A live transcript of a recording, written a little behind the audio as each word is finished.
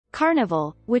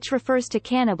Carnival, which refers to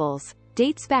cannibals,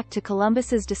 dates back to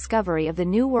Columbus's discovery of the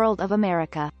New World of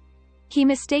America. He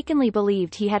mistakenly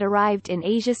believed he had arrived in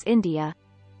Asia's India.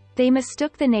 They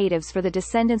mistook the natives for the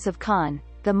descendants of Khan,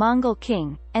 the Mongol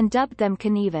king, and dubbed them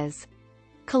Canivas.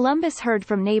 Columbus heard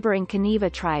from neighboring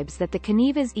Caniva tribes that the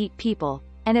Canivas eat people,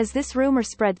 and as this rumor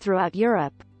spread throughout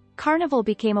Europe, carnival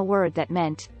became a word that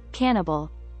meant cannibal.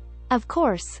 Of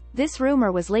course, this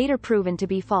rumor was later proven to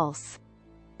be false.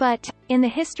 But, in the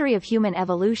history of human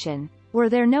evolution, were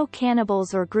there no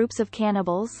cannibals or groups of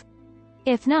cannibals?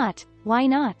 If not, why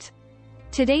not?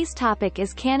 Today's topic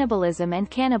is cannibalism and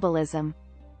cannibalism.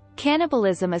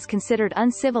 Cannibalism is considered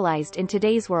uncivilized in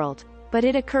today's world, but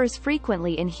it occurs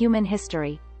frequently in human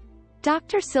history.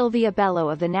 Dr. Sylvia Bello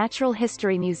of the Natural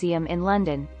History Museum in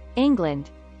London, England,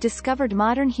 discovered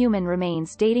modern human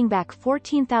remains dating back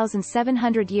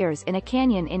 14,700 years in a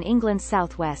canyon in England's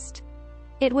southwest.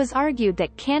 It was argued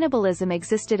that cannibalism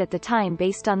existed at the time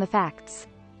based on the facts.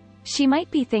 She might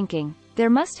be thinking,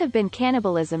 there must have been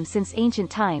cannibalism since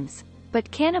ancient times, but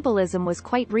cannibalism was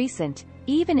quite recent,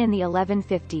 even in the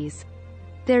 1150s.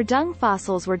 Their dung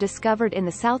fossils were discovered in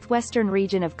the southwestern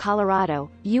region of Colorado,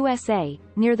 USA,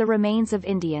 near the remains of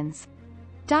Indians.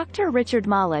 Dr. Richard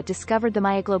Malla discovered the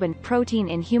myoglobin protein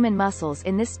in human muscles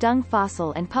in this dung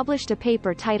fossil and published a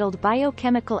paper titled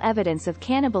Biochemical Evidence of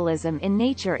Cannibalism in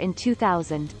Nature in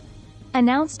 2000.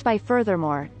 Announced by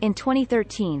Furthermore, in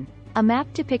 2013, a map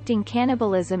depicting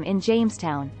cannibalism in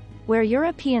Jamestown, where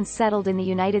Europeans settled in the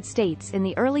United States in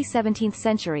the early 17th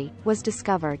century, was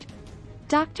discovered.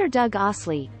 Dr. Doug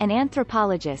Osley, an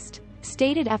anthropologist,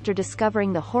 stated after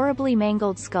discovering the horribly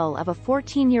mangled skull of a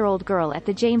 14-year-old girl at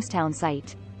the Jamestown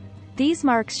site. These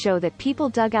marks show that people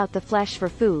dug out the flesh for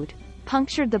food,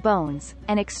 punctured the bones,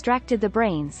 and extracted the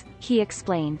brains, he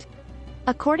explained.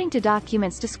 According to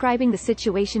documents describing the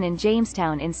situation in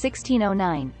Jamestown in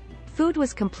 1609, food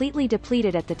was completely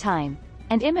depleted at the time,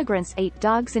 and immigrants ate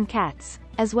dogs and cats,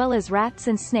 as well as rats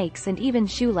and snakes and even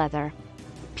shoe leather.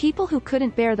 People who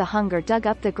couldn't bear the hunger dug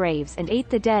up the graves and ate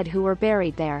the dead who were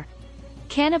buried there.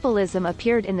 Cannibalism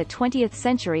appeared in the 20th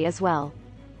century as well.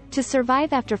 To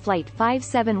survive after Flight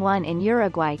 571 in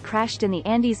Uruguay crashed in the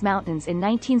Andes Mountains in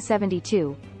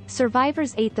 1972,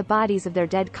 survivors ate the bodies of their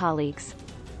dead colleagues.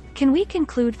 Can we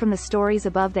conclude from the stories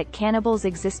above that cannibals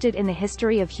existed in the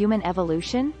history of human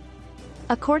evolution?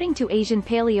 According to Asian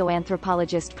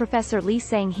paleoanthropologist Professor Lee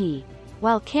Sang-hee,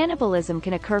 while cannibalism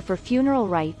can occur for funeral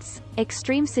rites,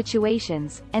 extreme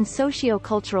situations, and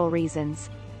socio-cultural reasons,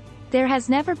 there has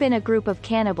never been a group of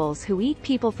cannibals who eat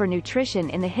people for nutrition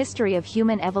in the history of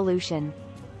human evolution.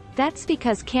 That's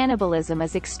because cannibalism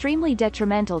is extremely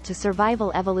detrimental to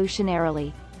survival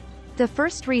evolutionarily. The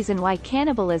first reason why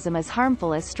cannibalism is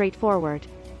harmful is straightforward.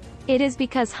 It is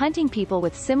because hunting people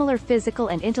with similar physical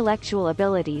and intellectual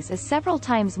abilities is several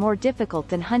times more difficult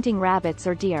than hunting rabbits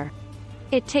or deer.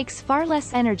 It takes far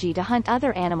less energy to hunt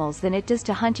other animals than it does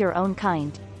to hunt your own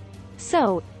kind.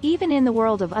 So, even in the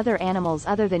world of other animals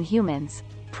other than humans,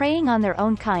 preying on their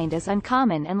own kind is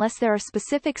uncommon unless there are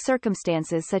specific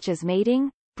circumstances such as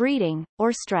mating, breeding,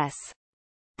 or stress.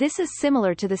 This is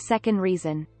similar to the second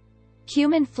reason.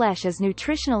 Human flesh is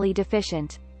nutritionally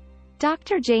deficient.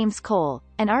 Dr. James Cole,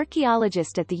 an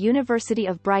archaeologist at the University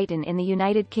of Brighton in the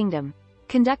United Kingdom,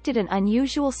 conducted an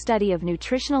unusual study of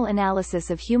nutritional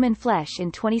analysis of human flesh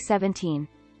in 2017.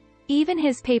 Even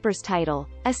his paper's title,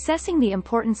 Assessing the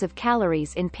Importance of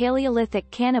Calories in Paleolithic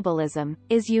Cannibalism,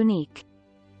 is unique.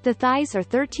 The thighs are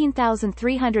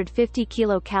 13,350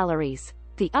 kilocalories,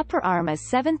 the upper arm is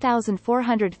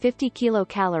 7,450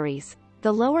 kilocalories,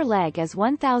 the lower leg is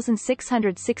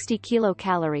 1,660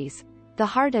 kilocalories, the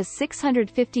heart is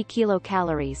 650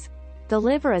 kilocalories, the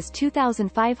liver is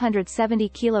 2,570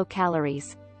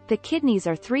 kilocalories, the kidneys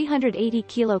are 380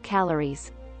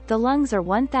 kilocalories, the lungs are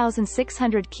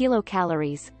 1,600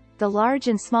 kilocalories, the large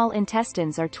and small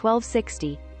intestines are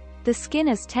 1,260, the skin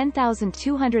is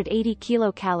 10,280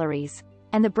 kilocalories,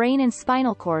 and the brain and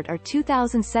spinal cord are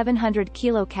 2,700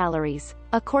 kilocalories,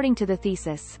 according to the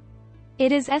thesis.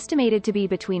 It is estimated to be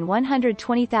between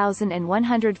 120,000 and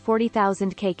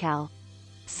 140,000 kcal.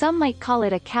 Some might call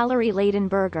it a calorie-laden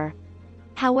burger.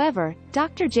 However,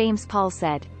 Dr. James Paul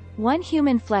said, one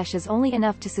human flesh is only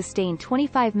enough to sustain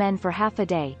 25 men for half a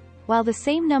day, while the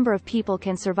same number of people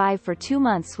can survive for 2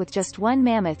 months with just one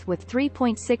mammoth with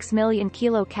 3.6 million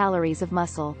kilocalories of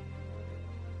muscle.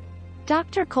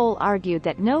 Dr. Cole argued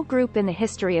that no group in the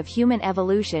history of human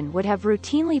evolution would have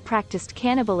routinely practiced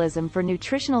cannibalism for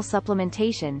nutritional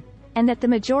supplementation, and that the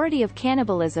majority of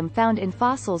cannibalism found in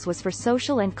fossils was for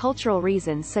social and cultural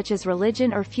reasons such as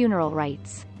religion or funeral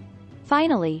rites.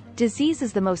 Finally, disease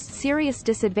is the most serious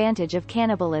disadvantage of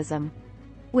cannibalism.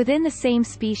 Within the same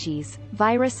species,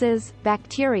 viruses,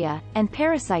 bacteria, and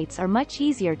parasites are much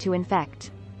easier to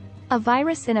infect. A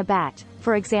virus in a bat,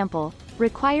 for example,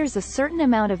 requires a certain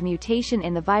amount of mutation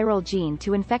in the viral gene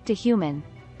to infect a human,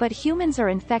 but humans are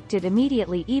infected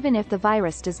immediately even if the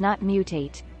virus does not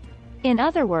mutate. In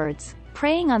other words,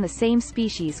 preying on the same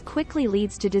species quickly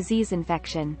leads to disease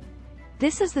infection.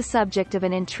 This is the subject of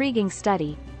an intriguing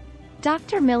study.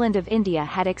 Dr. Milland of India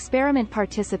had experiment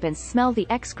participants smell the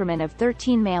excrement of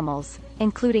 13 mammals,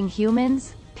 including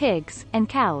humans, pigs, and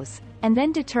cows, and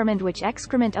then determined which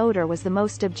excrement odor was the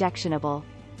most objectionable.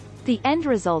 The end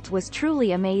result was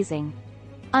truly amazing.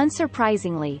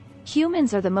 Unsurprisingly,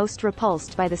 humans are the most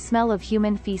repulsed by the smell of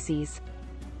human feces.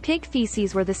 Pig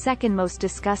feces were the second most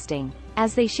disgusting,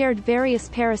 as they shared various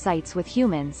parasites with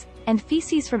humans, and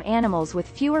feces from animals with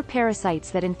fewer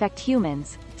parasites that infect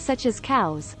humans, such as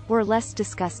cows, were less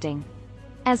disgusting.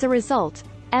 As a result,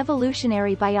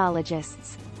 evolutionary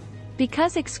biologists.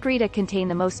 Because excreta contain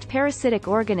the most parasitic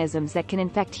organisms that can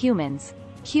infect humans,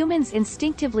 humans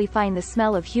instinctively find the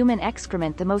smell of human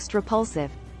excrement the most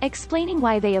repulsive, explaining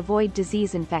why they avoid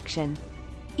disease infection.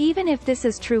 Even if this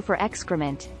is true for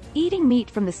excrement, eating meat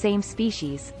from the same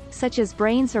species, such as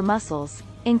brains or muscles,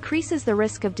 increases the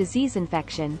risk of disease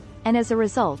infection, and as a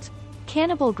result,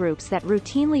 cannibal groups that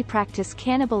routinely practice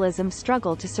cannibalism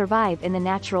struggle to survive in the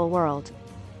natural world.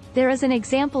 There is an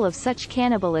example of such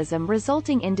cannibalism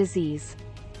resulting in disease.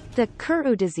 The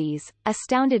Kuru disease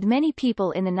astounded many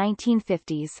people in the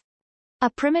 1950s. A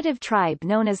primitive tribe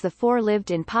known as the Four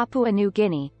lived in Papua New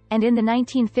Guinea, and in the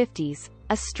 1950s,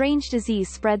 a strange disease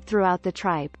spread throughout the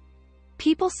tribe.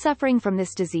 People suffering from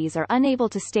this disease are unable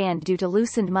to stand due to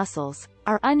loosened muscles,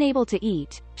 are unable to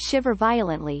eat, shiver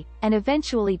violently, and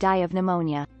eventually die of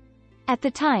pneumonia. At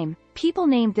the time, people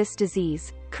named this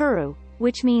disease Kuru,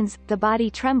 which means the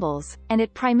body trembles, and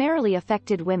it primarily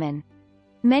affected women.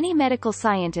 Many medical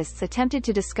scientists attempted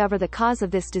to discover the cause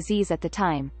of this disease at the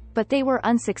time, but they were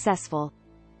unsuccessful.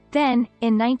 Then,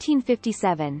 in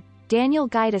 1957, Daniel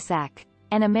Gajdasak,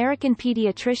 an American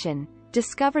pediatrician,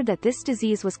 discovered that this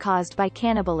disease was caused by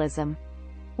cannibalism.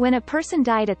 When a person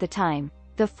died at the time,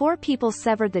 the four people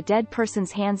severed the dead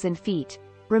person's hands and feet,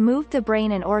 removed the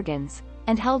brain and organs,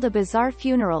 and held a bizarre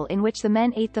funeral in which the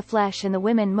men ate the flesh and the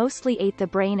women mostly ate the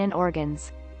brain and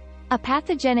organs. A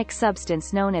pathogenic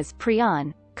substance known as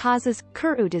prion causes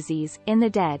Kuru disease in the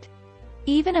dead.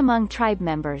 Even among tribe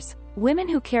members, women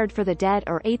who cared for the dead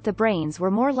or ate the brains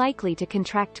were more likely to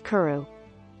contract Kuru.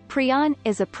 Prion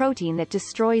is a protein that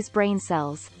destroys brain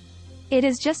cells. It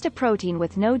is just a protein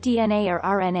with no DNA or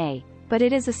RNA, but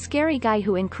it is a scary guy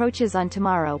who encroaches on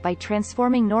tomorrow by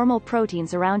transforming normal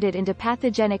proteins around it into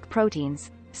pathogenic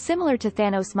proteins, similar to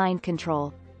Thanos' mind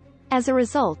control. As a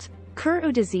result,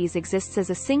 Kuru disease exists as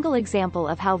a single example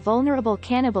of how vulnerable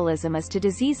cannibalism is to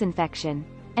disease infection,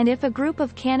 and if a group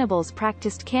of cannibals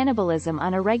practiced cannibalism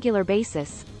on a regular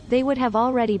basis, they would have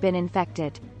already been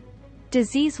infected.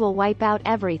 Disease will wipe out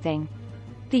everything.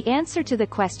 The answer to the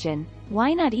question,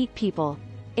 why not eat people,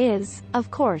 is, of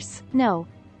course, no.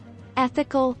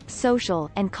 Ethical,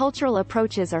 social, and cultural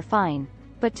approaches are fine,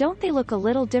 but don't they look a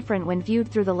little different when viewed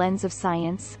through the lens of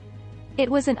science?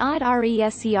 It was an odd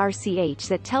research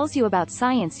that tells you about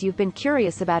science you've been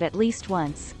curious about at least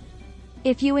once.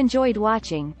 If you enjoyed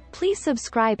watching, please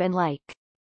subscribe and like.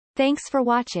 Thanks for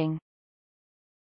watching.